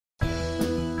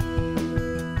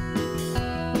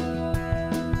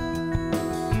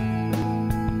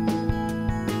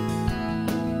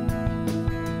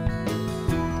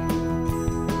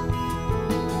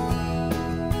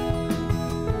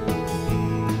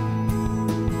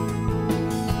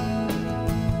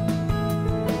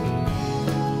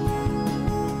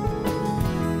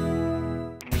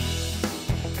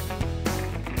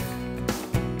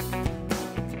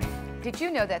Did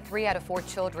you know that 3 out of 4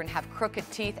 children have crooked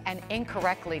teeth and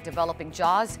incorrectly developing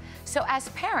jaws? So as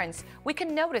parents, we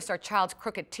can notice our child's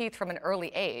crooked teeth from an early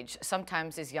age,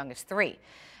 sometimes as young as 3.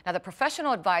 Now, the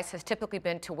professional advice has typically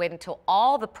been to wait until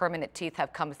all the permanent teeth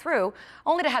have come through,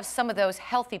 only to have some of those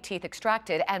healthy teeth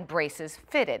extracted and braces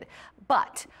fitted.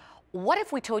 But what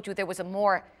if we told you there was a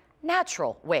more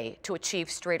natural way to achieve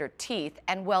straighter teeth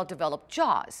and well-developed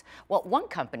jaws? Well, one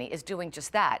company is doing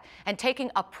just that and taking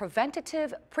a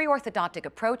preventative pre-orthodontic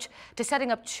approach to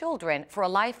setting up children for a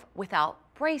life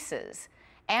without braces.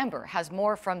 Amber has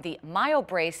more from the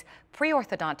Myobrace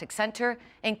Pre-Orthodontic Center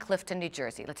in Clifton, New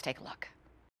Jersey. Let's take a look.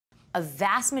 A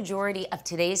vast majority of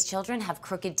today's children have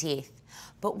crooked teeth.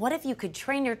 But what if you could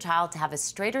train your child to have a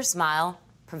straighter smile,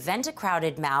 prevent a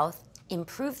crowded mouth,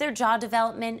 improve their jaw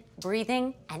development,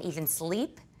 breathing, and even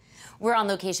sleep? We're on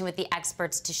location with the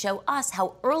experts to show us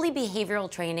how early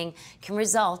behavioral training can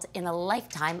result in a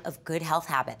lifetime of good health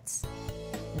habits.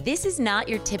 This is not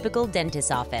your typical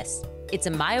dentist's office. It's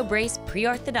a Myobrace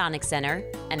Pre-Orthodontic Center,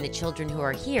 and the children who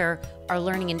are here are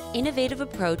learning an innovative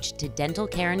approach to dental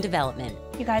care and development.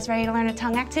 You guys ready to learn a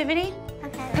tongue activity?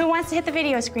 Okay. Who wants to hit the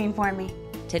video screen for me?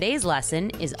 Today's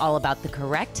lesson is all about the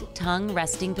correct tongue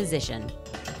resting position.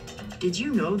 Did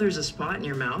you know there's a spot in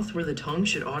your mouth where the tongue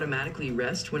should automatically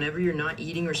rest whenever you're not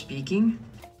eating or speaking?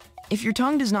 If your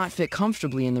tongue does not fit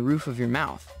comfortably in the roof of your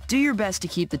mouth, do your best to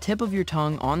keep the tip of your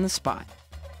tongue on the spot.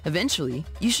 Eventually,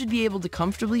 you should be able to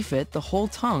comfortably fit the whole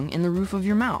tongue in the roof of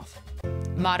your mouth.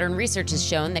 Modern research has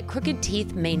shown that crooked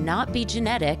teeth may not be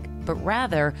genetic, but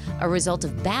rather a result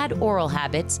of bad oral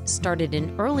habits started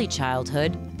in early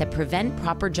childhood that prevent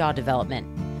proper jaw development,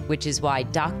 which is why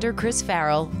Dr. Chris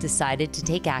Farrell decided to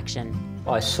take action.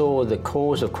 I saw the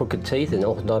cause of crooked teeth and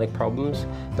orthodontic problems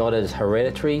not as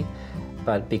hereditary,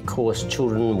 but because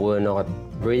children were not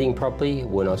breathing properly,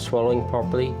 were not swallowing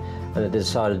properly, and I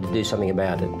decided to do something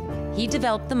about it. He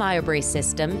developed the Myobrace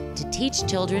system to teach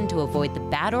children to avoid the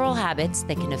bad oral habits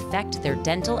that can affect their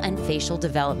dental and facial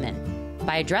development.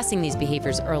 By addressing these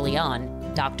behaviors early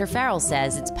on, Dr. Farrell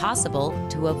says it's possible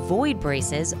to avoid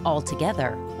braces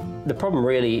altogether. The problem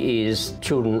really is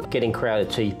children getting crowded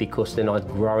teeth because they're not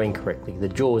growing correctly. The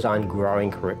jaws aren't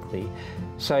growing correctly.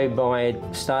 So by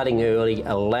starting early,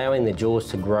 allowing the jaws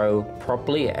to grow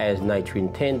properly as nature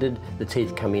intended, the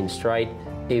teeth come in straight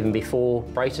even before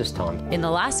braces time. In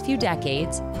the last few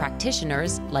decades,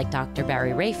 practitioners like Dr.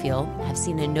 Barry Rayfield have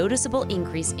seen a noticeable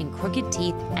increase in crooked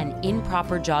teeth and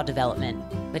improper jaw development.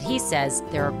 But he says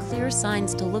there are clear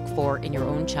signs to look for in your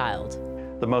own child.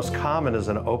 The most common is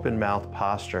an open mouth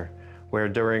posture, where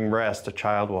during rest a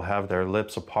child will have their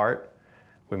lips apart.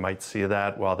 We might see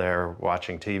that while they're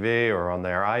watching TV or on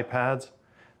their iPads.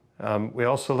 We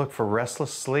also look for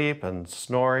restless sleep and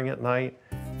snoring at night.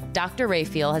 Dr.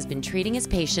 Rayfield has been treating his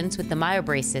patients with the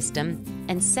Myobrace system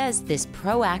and says this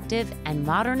proactive and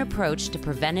modern approach to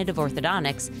preventative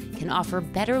orthodontics can offer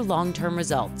better long-term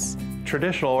results.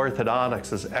 Traditional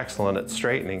orthodontics is excellent at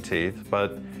straightening teeth,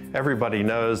 but everybody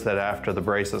knows that after the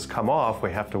braces come off,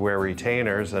 we have to wear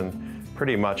retainers and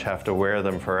pretty much have to wear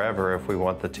them forever if we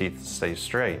want the teeth to stay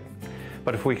straight.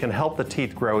 But if we can help the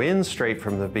teeth grow in straight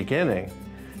from the beginning,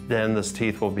 then this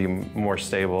teeth will be more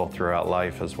stable throughout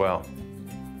life as well.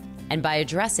 And by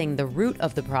addressing the root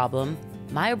of the problem,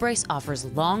 Myobrace offers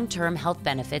long-term health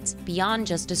benefits beyond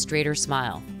just a straighter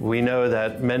smile. We know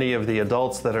that many of the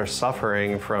adults that are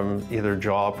suffering from either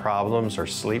jaw problems or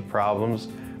sleep problems,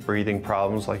 breathing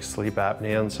problems like sleep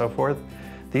apnea and so forth,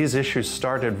 these issues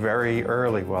started very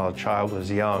early while a child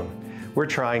was young. We're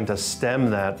trying to stem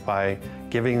that by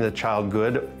giving the child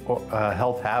good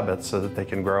health habits so that they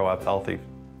can grow up healthy.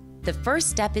 The first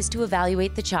step is to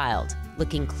evaluate the child,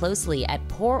 looking closely at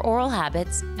poor oral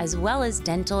habits as well as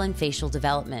dental and facial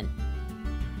development.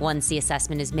 Once the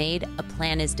assessment is made, a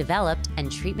plan is developed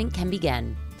and treatment can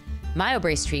begin.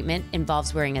 Myobrace treatment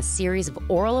involves wearing a series of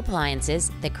oral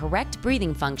appliances that correct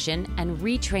breathing function and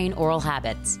retrain oral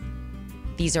habits.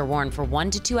 These are worn for 1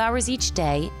 to 2 hours each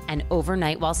day and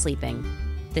overnight while sleeping.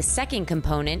 The second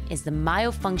component is the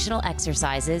myofunctional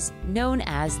exercises known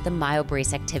as the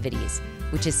Myobrace activities,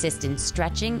 which assist in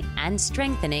stretching and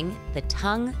strengthening the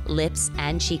tongue, lips,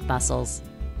 and cheek muscles.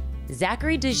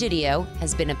 Zachary DeGidio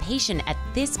has been a patient at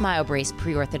this Myobrace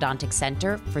Pre-Orthodontic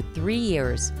Center for 3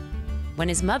 years. When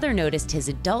his mother noticed his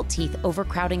adult teeth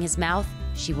overcrowding his mouth,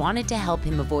 she wanted to help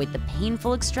him avoid the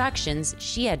painful extractions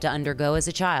she had to undergo as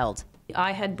a child.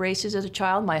 I had braces as a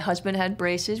child, my husband had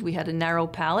braces, we had a narrow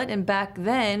palate, and back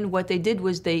then what they did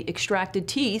was they extracted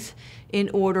teeth in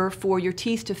order for your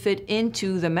teeth to fit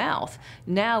into the mouth.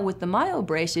 Now with the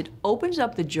Myobrace, it opens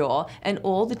up the jaw and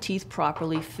all the teeth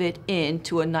properly fit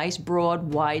into a nice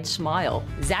broad, wide smile.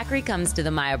 Zachary comes to the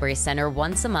Myobrace Center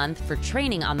once a month for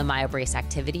training on the Myobrace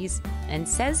activities and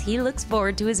says he looks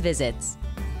forward to his visits.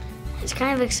 It's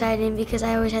kind of exciting because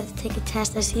I always have to take a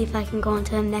test to see if I can go on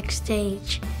to the next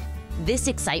stage. This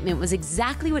excitement was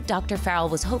exactly what Dr. Farrell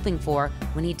was hoping for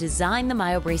when he designed the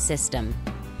Myobrace system.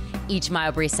 Each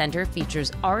Myobrace Center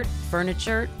features art,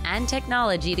 furniture, and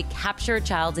technology to capture a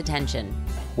child's attention.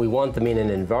 We want them in an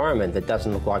environment that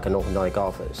doesn't look like an orthodontic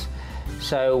office.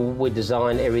 So we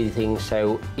design everything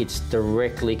so it's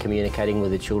directly communicating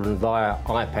with the children via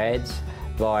iPads,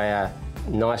 via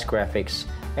nice graphics,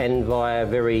 and via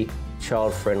very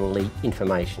child-friendly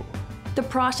information. The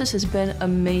process has been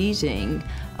amazing.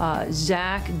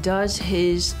 Zach does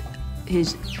his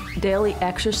daily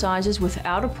exercises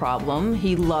without a problem.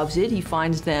 He loves it. He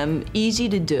finds them easy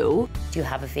to do. Do you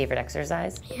have a favorite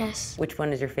exercise? Yes. Which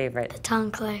one is your favorite? The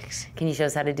tongue clicks. Can you show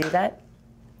us how to do that?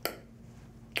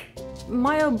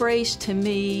 Myobrace to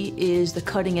me is the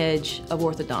cutting edge of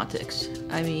orthodontics.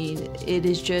 I mean, it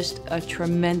is just a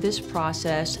tremendous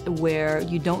process where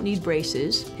you don't need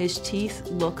braces. His teeth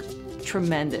look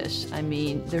tremendous. I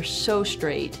mean, they're so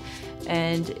straight.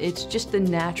 And it's just the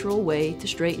natural way to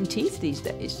straighten teeth these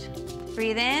days.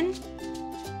 Breathe in,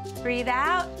 breathe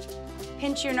out,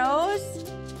 pinch your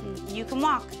nose, and you can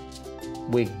walk.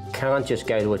 We can't just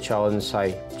go to a child and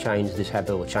say, change this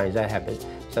habit or change that habit.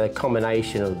 So the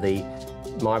combination of the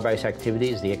Myobrace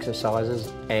activities, the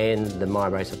exercises, and the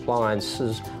Myobrace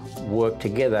appliances work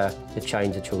together to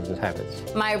change the children's habits.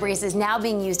 Myobrace is now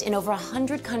being used in over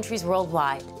 100 countries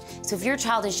worldwide. So if your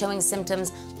child is showing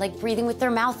symptoms like breathing with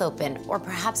their mouth open, or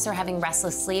perhaps they're having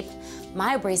restless sleep,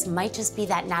 Myobrace might just be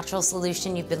that natural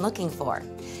solution you've been looking for.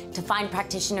 To find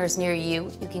practitioners near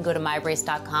you, you can go to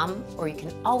myobrace.com, or you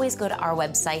can always go to our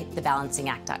website,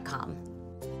 thebalancingAct.com.